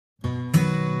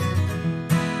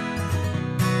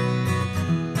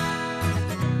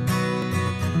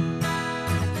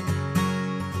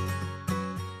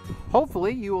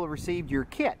Hopefully you will have received your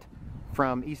kit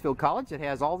from Eastfield College that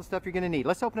has all the stuff you're going to need.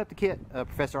 Let's open up the kit,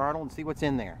 Professor Arnold, and see what's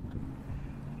in there.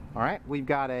 All right, we've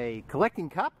got a collecting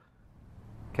cup.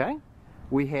 Okay,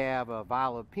 we have a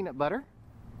vial of peanut butter.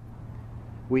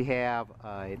 We have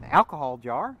an alcohol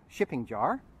jar, shipping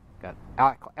jar, got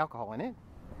alcohol in it.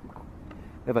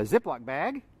 We have a Ziploc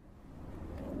bag.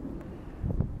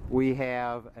 We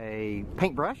have a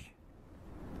paintbrush.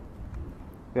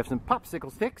 We have some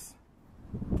popsicle sticks.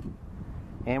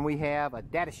 And we have a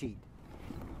data sheet.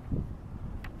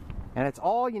 And it's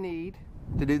all you need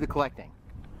to do the collecting.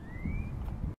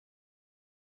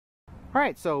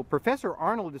 Alright, so Professor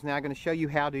Arnold is now going to show you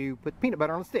how to put peanut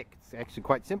butter on a stick. It's actually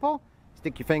quite simple.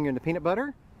 Stick your finger in the peanut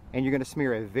butter, and you're going to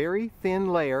smear a very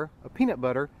thin layer of peanut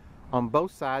butter on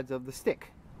both sides of the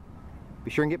stick. Be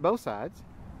sure and get both sides.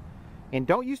 And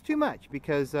don't use too much,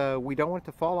 because we don't want it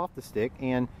to fall off the stick.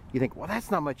 And you think, well, that's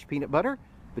not much peanut butter.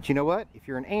 But you know what? If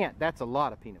you're an ant, that's a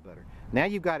lot of peanut butter. Now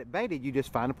you've got it baited, you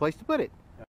just find a place to put it.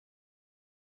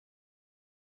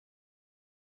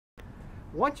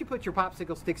 Once you put your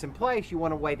popsicle sticks in place, you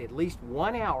want to wait at least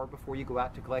 1 hour before you go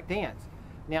out to collect ants.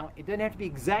 Now, it doesn't have to be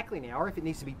exactly an hour. If it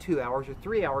needs to be 2 hours or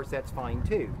 3 hours, that's fine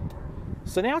too.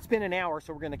 So now it's been an hour,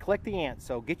 so we're going to collect the ants.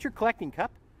 So get your collecting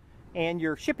cup and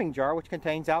your shipping jar, which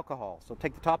contains alcohol. So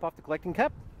take the top off the collecting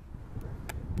cup.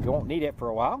 You won't need it for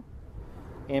a while.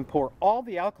 And pour all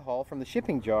the alcohol from the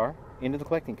shipping jar into the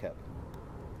collecting cup.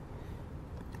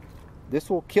 This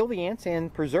will kill the ants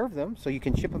and preserve them so you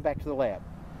can ship them back to the lab.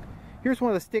 Here's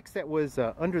one of the sticks that was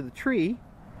under the tree,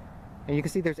 and you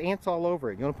can see there's ants all over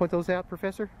it. You want to point those out,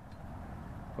 Professor?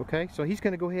 Okay, so he's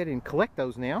going to go ahead and collect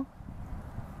those now.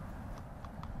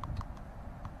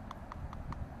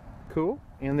 Cool.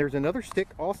 And there's another stick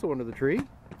also under the tree.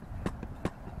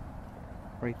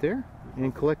 Right there.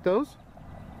 And collect those.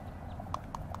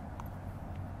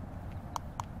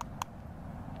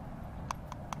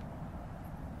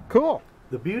 Cool.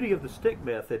 The beauty of the stick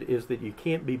method is that you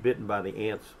can't be bitten by the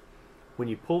ants. When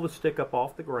you pull the stick up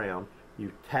off the ground,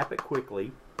 you tap it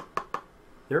quickly.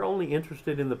 They're only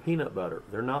interested in the peanut butter.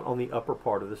 They're not on the upper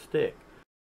part of the stick.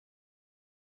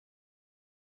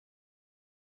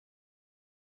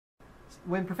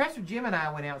 When Professor Jim and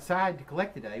I went outside to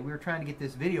collect today, we were trying to get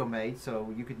this video made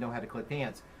so you could know how to collect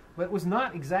ants. But it was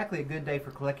not exactly a good day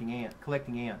for collecting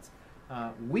ants.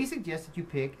 We suggest that you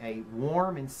pick a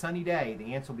warm and sunny day.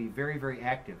 The ants will be very, very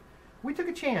active. We took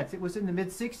a chance. It was in the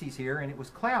mid-60s here and it was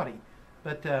cloudy.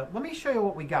 But let me show you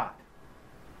what we got.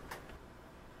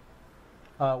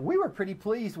 We were pretty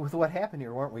pleased with what happened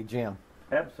here, weren't we, Jim?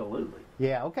 Absolutely.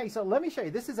 Yeah, okay, so let me show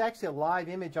you. This is actually a live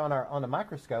image on the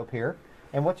microscope here.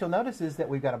 And what you'll notice is that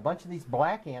we've got a bunch of these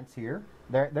black ants here.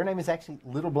 Their name is actually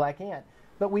little black ant.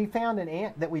 But we found an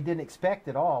ant that we didn't expect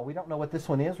at all. We don't know what this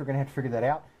one is. We're going to have to figure that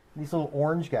out. These little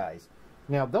orange guys.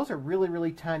 Now, those are really,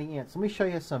 really tiny ants. Let me show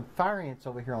you some fire ants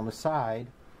over here on the side,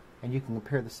 and you can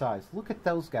compare the size. Look at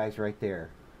those guys right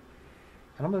there.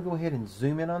 And I'm going to go ahead and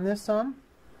zoom in on this some,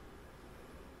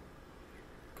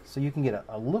 so you can get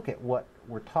a look at what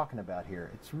we're talking about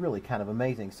here. It's really kind of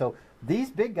amazing. So these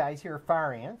big guys here are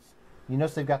fire ants. You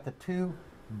notice they've got the two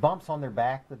bumps on their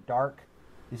back, the dark,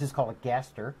 this is called a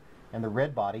gaster, and the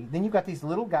red body. Then you've got these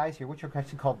little guys here, which are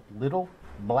actually called little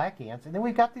black ants. And then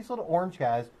we've got these little orange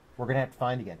guys we're going to have to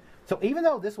find again. So even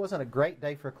though this wasn't a great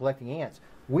day for collecting ants,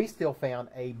 we still found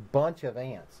a bunch of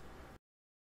ants.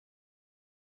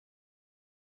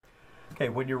 Okay,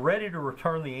 when you're ready to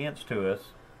return the ants to us,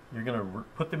 you're going to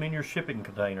put them in your shipping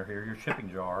container here, your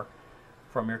shipping jar,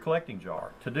 from your collecting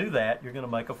jar. To do that, you're going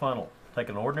to make a funnel. Take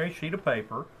an ordinary sheet of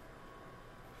paper,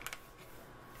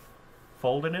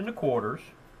 fold it into quarters,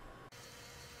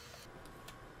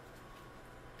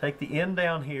 take the end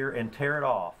down here and tear it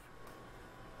off.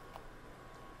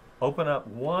 Open up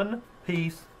one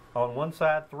piece on one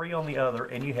side, 3 on the other,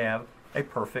 and you have a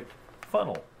perfect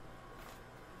funnel.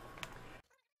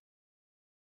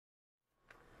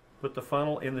 Put the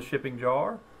funnel in the shipping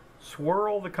jar,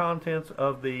 swirl the contents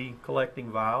of the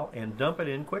collecting vial, and dump it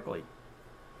in quickly.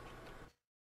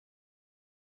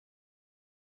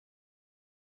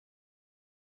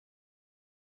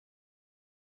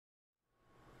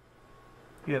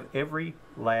 You have every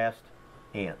last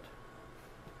ant.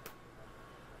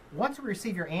 Once we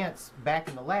receive your ants back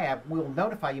in the lab, we'll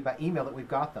notify you by email that we've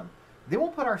got them. Then we'll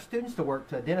put our students to work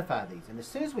to identify these. And as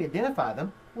soon as we identify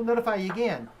them, we'll notify you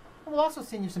again. And we'll also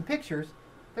send you some pictures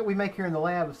that we make here in the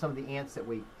lab of some of the ants that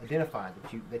we identified,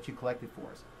 that you collected for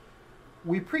us.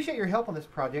 We appreciate your help on this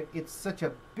project. It's such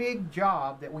a big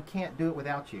job that we can't do it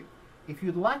without you. If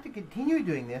you'd like to continue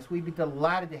doing this, we'd be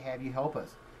delighted to have you help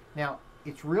us. Now,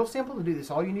 it's real simple to do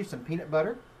this. All you need is some peanut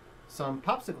butter, some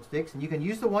popsicle sticks, and you can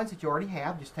use the ones that you already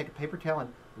have. Just take a paper towel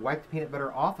and wipe the peanut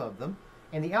butter off of them.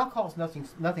 And the alcohol is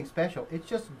nothing special. It's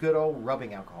just good old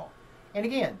rubbing alcohol. And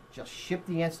again, just ship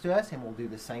the ants to us and we'll do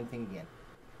the same thing again.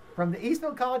 From the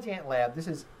Eastfield College Ant Lab, this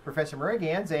is Professor Murry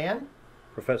Gans and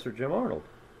Professor Jim Arnold.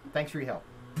 Thanks for your help.